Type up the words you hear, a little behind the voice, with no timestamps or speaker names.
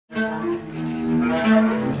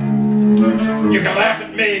You can laugh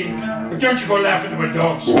at me, but don't you go laughing at my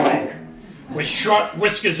dog Spike. With short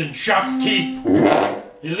whiskers and sharp teeth.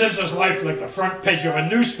 He lives his life like the front page of a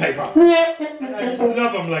newspaper. And I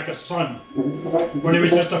love him like a son. When he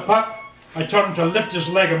was just a pup, I taught him to lift his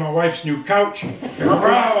leg on my wife's new couch, and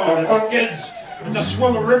growl at the kids, and to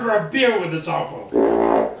swell a river of beer with his elbow.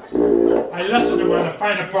 I lessoned him on the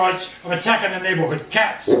finer parts of attacking the neighborhood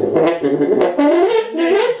cats. The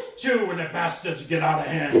neighbors, too, when the bastards get out of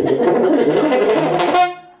hand.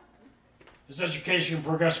 His education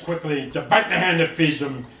progressed quickly to biting the hand that feeds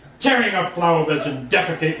him, tearing up flower beds and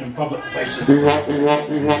defecating in public places.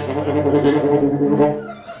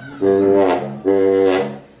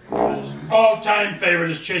 His all-time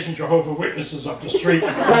favorite is chasing Jehovah's Witnesses up the street.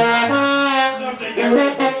 Something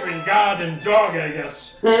different between God and dog, I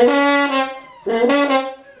guess.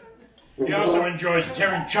 He also enjoys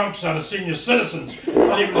tearing chunks out of senior citizens,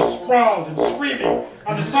 leaving them sprawled and screaming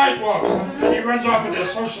on the sidewalks as he runs off with their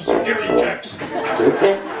social security checks.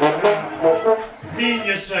 Mean,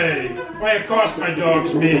 you say? Why, of course my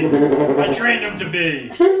dog's mean. I trained him to be.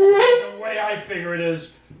 The way I figure it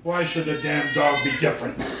is, why should the damn dog be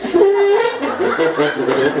different?